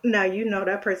 Now you know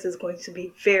that person is going to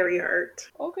be very hurt.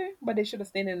 Okay, but they should have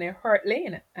stayed in their hurt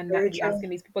lane and Very not be true. asking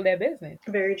these people their business.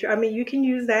 Very true. I mean, you can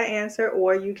use that answer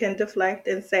or you can deflect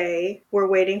and say, we're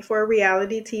waiting for a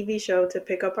reality TV show to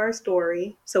pick up our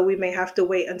story, so we may have to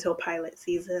wait until pilot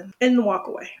season and walk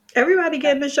away. Everybody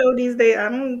getting a show these days. I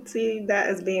don't see that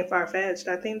as being far-fetched.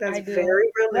 I think that's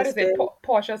very realistic. What is it?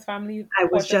 Portia's Family?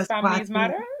 Portia's Families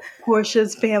Matter?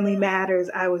 Portia's Family Matters.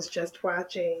 I was just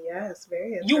watching. Yes,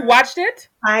 very interesting. You watched it?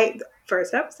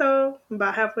 First episode,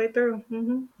 about halfway through.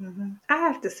 I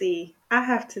have to see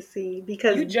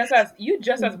because you just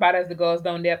as bad as the girls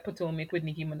down there at Potomac with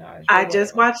Nicki Minaj. I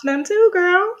just watched them too,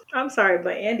 girl. I'm sorry,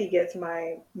 but Andy gets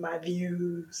my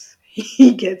views.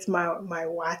 He gets my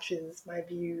watches, my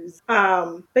views.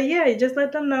 But yeah, just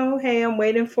let them know, hey, I'm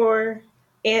waiting for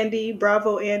Andy,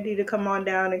 Bravo Andy, to come on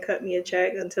down and cut me a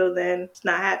check. Until then, it's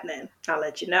not happening. I'll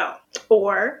let you know.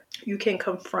 Or you can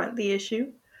confront the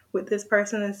issue with this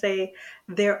person and say,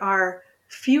 there are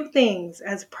few things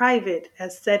as private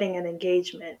as setting an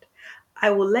engagement. I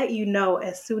will let you know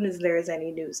as soon as there is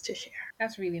any news to share.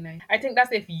 That's really nice. I think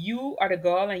that's if you are the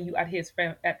girl and you at his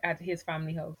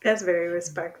family house. That's very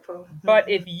respectful. But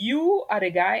if you are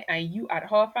the guy and you at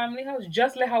her family house,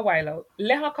 just let her wild out.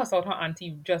 Let her cuss out her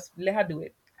auntie. Just let her do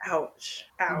it. Ouch.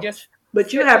 Just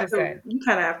but you kind of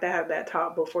have to have that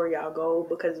talk before y'all go,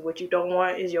 because what you don't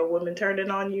want is your woman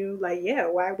turning on you like, yeah,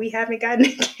 why we haven't gotten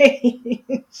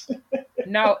engaged.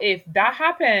 Now, if that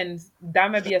happens,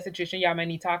 that may be a situation y'all may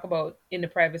need to talk about in the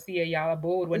privacy of y'all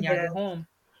abode when y'all get home.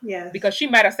 Yes. Because she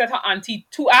might have set her auntie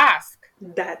to ask.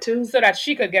 That too. So that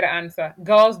she could get an answer.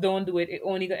 Girls don't do it. It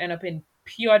only gonna end up in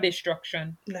pure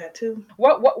destruction. That too.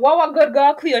 What good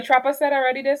girl Cleotrapa said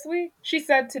already this week? She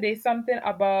said today something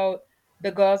about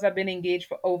the girls have been engaged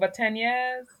for over 10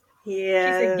 years. She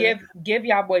said, Yeah. give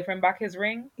your boyfriend back his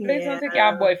ring. Please Yeah. don't take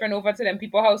your boyfriend over to them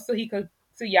people house so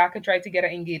y'all could try to get an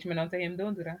engagement onto him.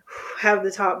 Don't do that. Have the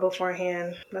talk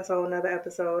beforehand. That's a whole nother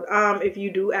episode. If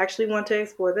you do actually want to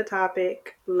explore the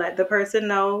topic, let the person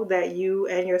know that you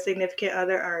and your significant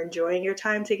other are enjoying your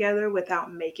time together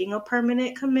without making a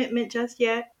permanent commitment just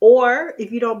yet. Or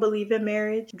if you don't believe in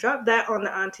marriage, drop that on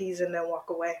the aunties and then walk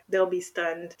away. They'll be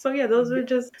stunned. So yeah, those are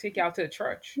just Take you out to the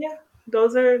church. yeah.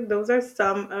 Those are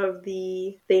some of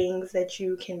the things that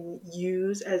you can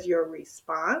use as your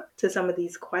response to some of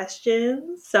these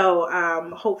questions. So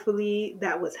hopefully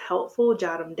that was helpful.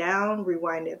 Jot them down,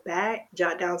 rewind it back,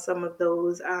 jot down some of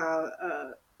those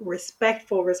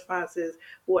respectful responses.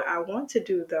 What I want to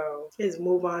do though is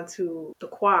move on to the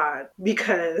quad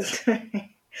because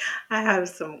I have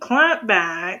some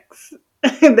clapbacks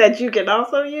that you can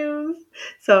also use.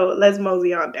 So let's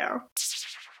mosey on down.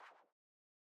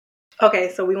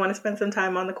 Okay, so we want to spend some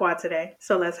time on the quad today.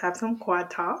 So let's have some quad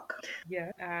talk.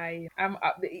 Yeah, I'm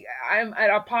at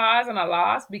a pause and a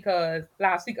loss because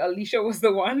last week Alicia was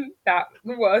the one that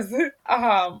was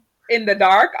in the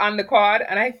dark on the quad,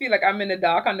 and I feel like I'm in the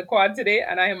dark on the quad today,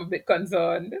 and I am a bit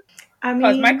concerned I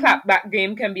because my mean, clapback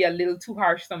game can be a little too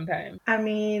harsh sometimes.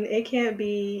 it can't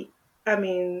be.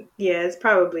 Yeah, it's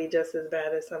probably just as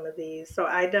bad as some of these. So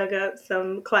I dug up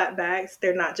some clapbacks.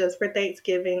 They're not just for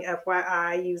Thanksgiving,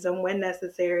 FYI. Use them when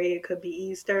necessary. It could be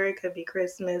Easter, it could be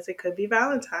Christmas, it could be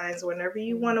Valentine's. Whenever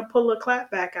you want to pull a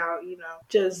clapback out,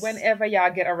 just Whenever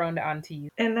y'all get around the aunties.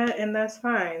 and that's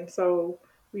fine. So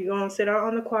we're gonna sit out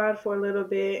on the quad for a little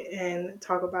bit and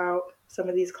talk about some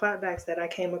of these clapbacks that I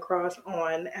came across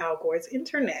on Al Gore's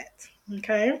internet.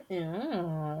 Okay.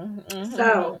 Mm-hmm.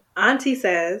 So Auntie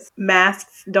says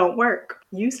masks don't work.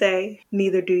 You say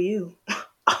neither do you.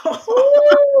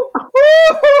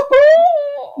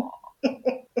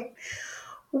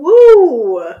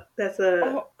 Woo! That's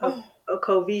a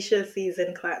Covisha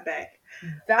season clapback.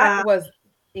 That was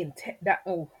intense.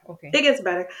 Okay. It gets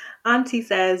better. Auntie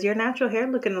says, your natural hair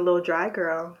looking a little dry,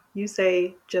 girl. You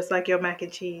say, just like your mac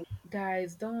and cheese.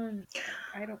 Guys,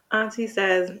 I don't. Auntie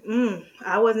says,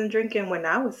 I wasn't drinking when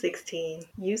I was 16.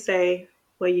 You say,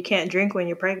 well, you can't drink when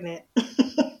you're pregnant.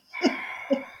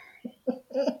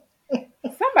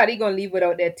 Somebody gonna leave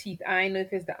without their teeth. I know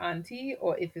if it's the auntie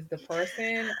or if it's the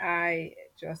person. I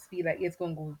just feel like it's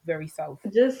gonna go very south.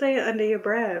 Just say it under your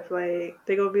breath. Like,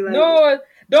 they're gonna be like, no,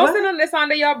 don't what? say none of this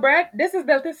under your breath. This is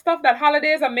this stuff that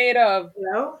holidays are made of.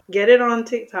 No, get it on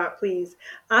TikTok, please.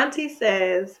 Auntie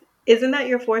says, isn't that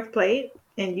your fourth plate?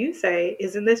 And you say,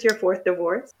 isn't this your fourth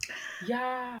divorce?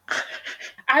 Yeah.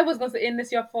 I was gonna say, isn't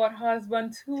this your fourth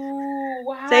husband too?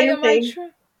 Why Same am thing.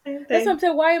 I That's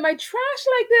something. Why am I trash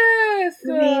like this?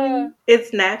 I mean,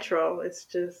 it's natural. It's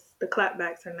just the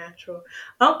clapbacks are natural.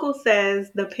 Uncle says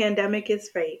the pandemic is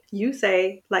fake. You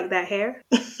say, like that hair?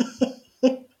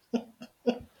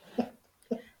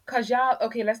 Cause y'all,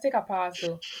 okay, let's take a pause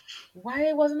though.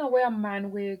 Why wasn't I wear a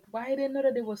man wig? Why I didn't know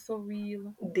that they were so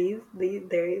real? They're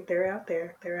out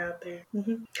there. They're out there.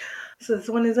 Mm-hmm. So this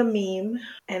one is a meme,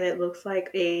 and it looks like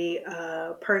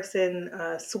a person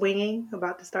swinging,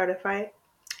 about to start a fight.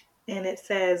 And it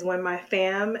says, when my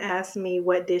fam asks me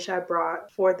what dish I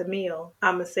brought for the meal,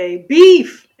 I'ma say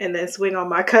beef, and then swing on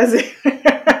my cousin.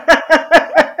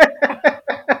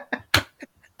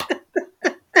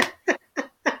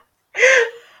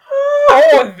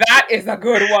 Oh, that is a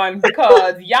good one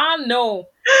because y'all know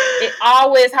it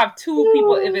always have two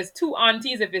people. If it's two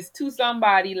aunties, if it's two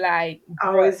somebody, like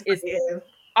always it's fighting.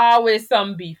 always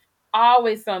some beef.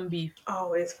 Always some beef.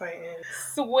 Always fighting.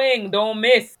 Swing, don't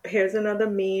miss. Here's another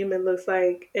meme. It looks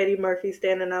like Eddie Murphy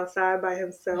standing outside by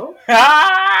himself. You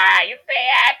say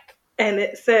it. And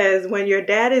it says, when your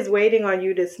dad is waiting on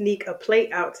you to sneak a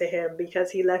plate out to him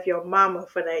because he left your mama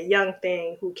for that young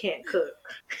thing who can't cook.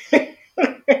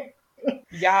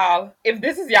 Y'all, if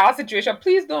this is y'all situation,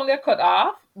 please don't get cut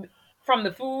off from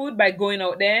the food by going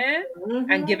out there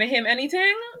and giving him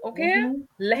anything, okay? Mm-hmm.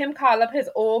 Let him call up his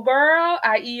old girl,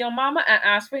 i.e. your mama, and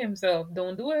ask for himself.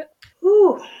 Don't do it.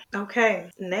 Ooh,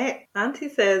 okay. Next, Auntie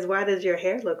says, why does your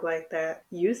hair look like that?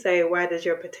 You say, why does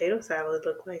your potato salad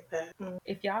look like that?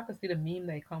 If y'all could see the meme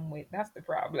they come with, that's the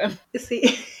problem.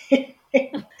 See?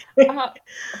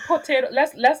 Potato.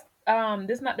 Let's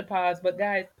This is not the pause, but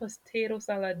guys, potato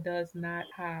salad does not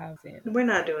have sin. We're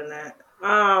not doing that.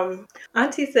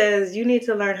 Auntie says you need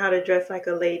to learn how to dress like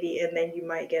a lady and then you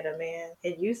might get a man.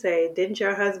 And you say, didn't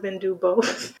your husband do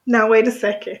both? Now, wait a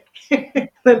second.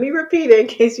 Let me repeat it in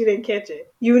case you didn't catch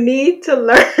it. You need to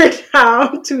learn how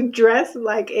to dress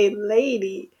like a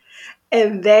lady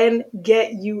and then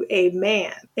get you a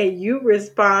man. And you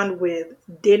respond with,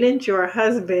 didn't your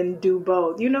husband do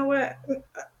both? You know what?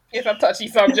 It's a touchy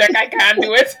subject. I can't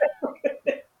do it.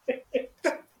 It's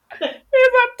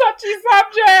a touchy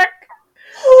subject.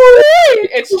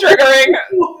 It's triggering.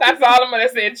 That's all I'm gonna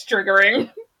say. It's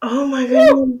triggering. Oh my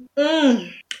god.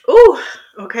 Ooh.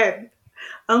 Okay.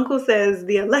 Uncle says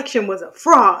the election was a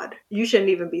fraud. You shouldn't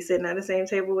even be sitting at the same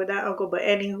table with that uncle. But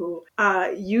anywho,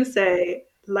 you say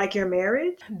like your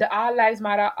marriage. The All Lives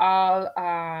Matter, all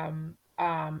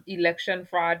election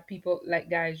fraud people, like,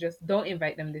 guys, just don't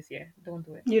invite them this year. Don't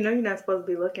do it. You know you're not supposed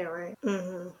to be looking, right?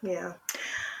 Yeah.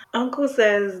 Uncle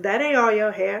says that ain't all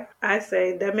your hair. I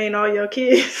say that ain't all your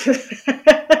kids.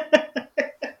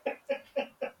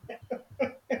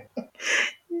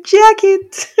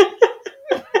 Jacket.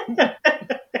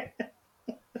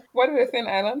 What did they say in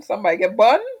Ireland? Somebody get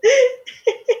bun?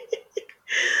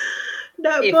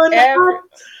 That If bun ever, hot.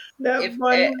 That if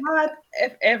bun e- hot.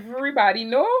 if everybody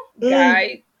know,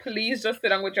 guy, please just sit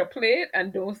down with your plate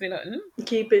and don't say nothing.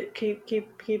 Keep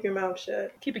your mouth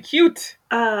shut. Keep it cute.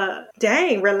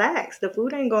 Dang, relax. The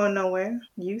food ain't going nowhere.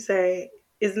 You say,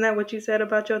 isn't that what you said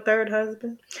about your third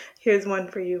husband? Here's one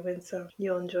for you, and so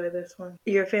you'll enjoy this one.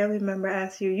 Your family member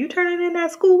asks you, you turning in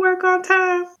that schoolwork on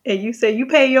time? And you say, you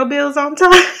pay your bills on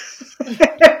time?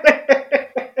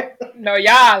 No,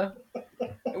 y'all.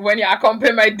 When y'all come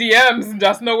pay my DMs,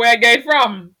 just know where I get it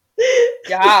from.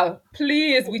 Y'all,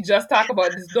 please, we just talk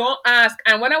about this. Don't ask.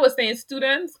 And when I was saying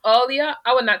students earlier,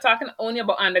 I was not talking only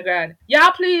about undergrad.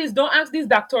 Y'all, please, don't ask these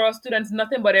doctoral students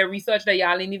nothing but their research that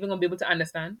y'all ain't even gonna be able to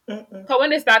understand. Because when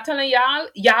they start telling y'all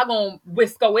gonna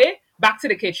whisk away back to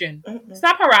the kitchen.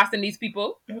 Stop harassing these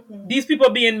people. These people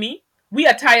being me. We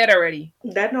are tired already.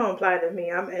 That don't apply to me.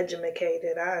 I'm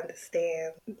educated. I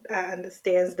understand. I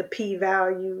understands the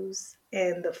p-values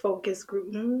and the focus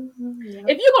group. Yeah.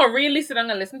 If you're gonna really sit down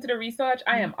and listen to the research,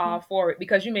 I am all for it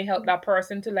because you may help that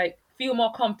person to like feel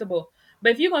more comfortable.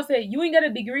 But if you're gonna say you ain't get a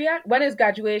degree yet, when is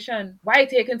graduation? Why it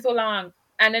taking so long?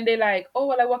 And then they like, oh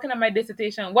well, I'm working on my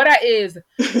dissertation. What that is?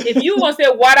 If you gonna say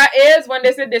what that is when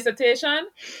they say dissertation,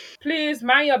 please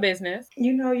mind your business.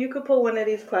 You know, you could pull one of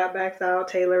these clapbacks out,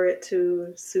 tailor it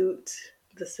to suit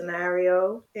the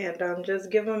scenario, and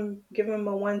just give them a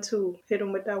 1-2. Hit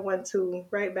them with that 1-2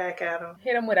 right back at them.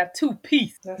 Hit them with a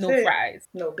 2-piece, That's no it. fries.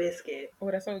 No biscuit. Oh,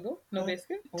 that's how we go. No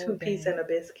biscuit. 2-piece and a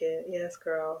biscuit. Yes,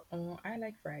 girl. Oh, I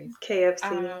like fries.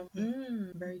 KFC.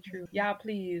 Very true. Yeah,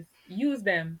 please use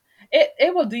them.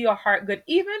 It will do your heart good.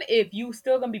 Even if you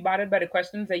still gonna be bothered by the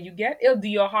questions that you get, it'll do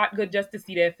your heart good just to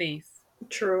see their face.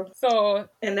 True. So,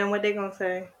 and then what they gonna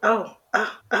say? Oh,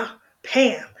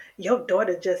 Pam, your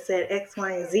daughter just said X,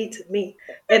 Y, and Z to me.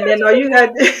 And then all you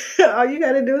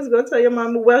gotta do is go tell your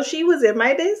mama, well, she was in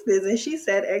my business and she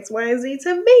said X, Y, and Z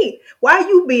to me. Why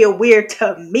you being weird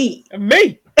to me?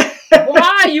 Me?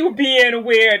 Why you being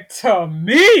weird to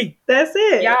me? That's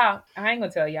it. Yeah, I ain't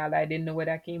gonna tell y'all that I didn't know where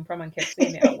that came from and kept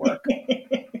saying it at work.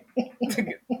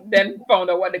 Then found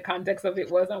out what the context of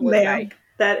it was and was like,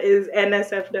 that is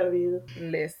NSFW.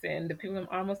 Listen, the people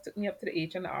almost took me up to the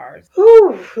H and the R's.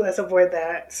 Whew, let's avoid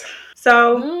that.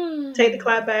 So take the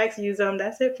clapbacks, use them.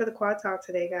 That's it for the quad talk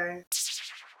today, guys.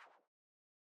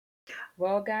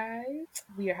 Well, guys,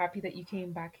 we are happy that you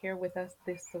came back here with us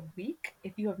this week.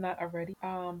 If you have not already,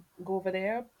 go over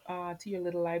there to your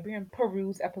little library and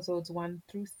peruse episodes 1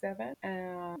 through 7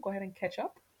 and go ahead and catch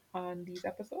up on these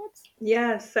episodes.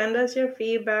 Yes, send us your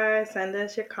feedback, send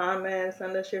us your comments,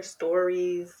 send us your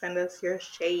stories, send us your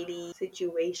shady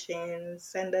situations,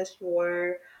 send us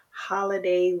your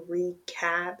holiday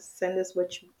recaps, send us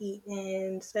what you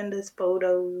eaten, send us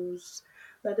photos,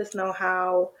 let us know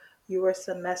how your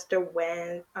semester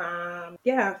went.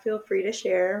 Feel free to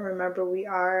share. Remember, we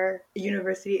are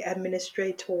university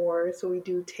administrators, so we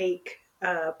do take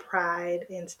pride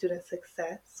in student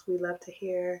success. We love to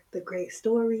hear the great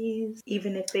stories,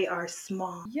 even if they are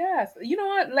small. Yes. You know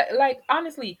what? Like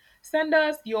honestly, send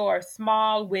us your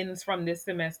small wins from this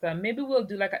semester. Maybe we'll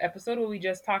do like an episode where we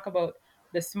just talk about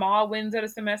the small wins of the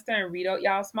semester and read out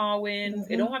y'all small wins.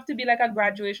 It don't have to be like a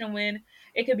graduation win.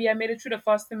 It could be I made it through the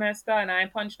first semester and I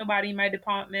ain't punched nobody in my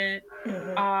department.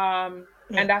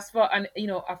 And that's for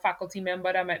a faculty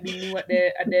member that might be new at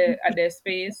their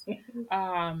space.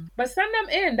 But send them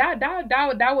in.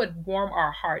 That would warm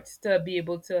our hearts to be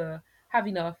able to have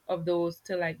enough of those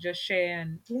to like just share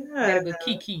and get Yeah. a good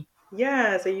kiki.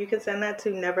 Yeah, so you can send that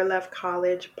to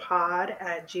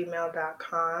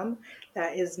neverleftcollegepod@gmail.com.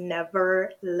 That is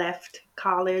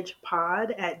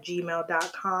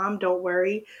neverleftcollegepod@gmail.com. Don't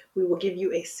worry, we will give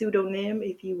you a pseudonym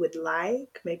if you would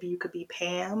like. Maybe you could be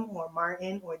Pam or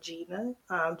Martin or Gina.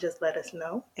 Just let us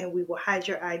know and we will hide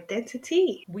your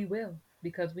identity. We will,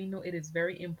 because we know it is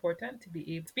very important to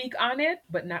be able to speak on it,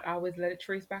 but not always let it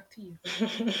trace back to you.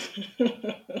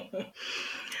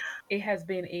 It has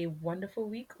been a wonderful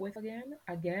week with again.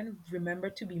 Again, remember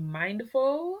to be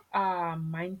mindful.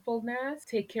 Mindfulness.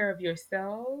 Take care of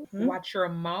yourself. Watch your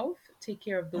mouth. Take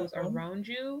care of those around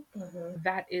you.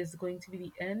 That is going to be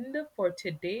the end for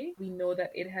today. We know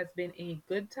that it has been a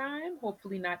good time.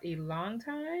 Hopefully not a long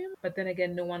time. But then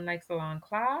again, no one likes a long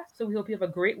class. So we hope you have a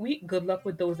great week. Good luck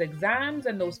with those exams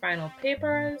and those final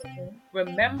papers.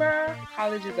 Remember,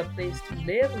 college is a place to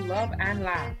live, love, and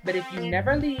laugh. But if you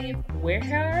never leave, we're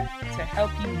here to help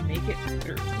you make it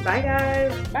through. Bye,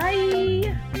 guys.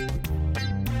 Bye.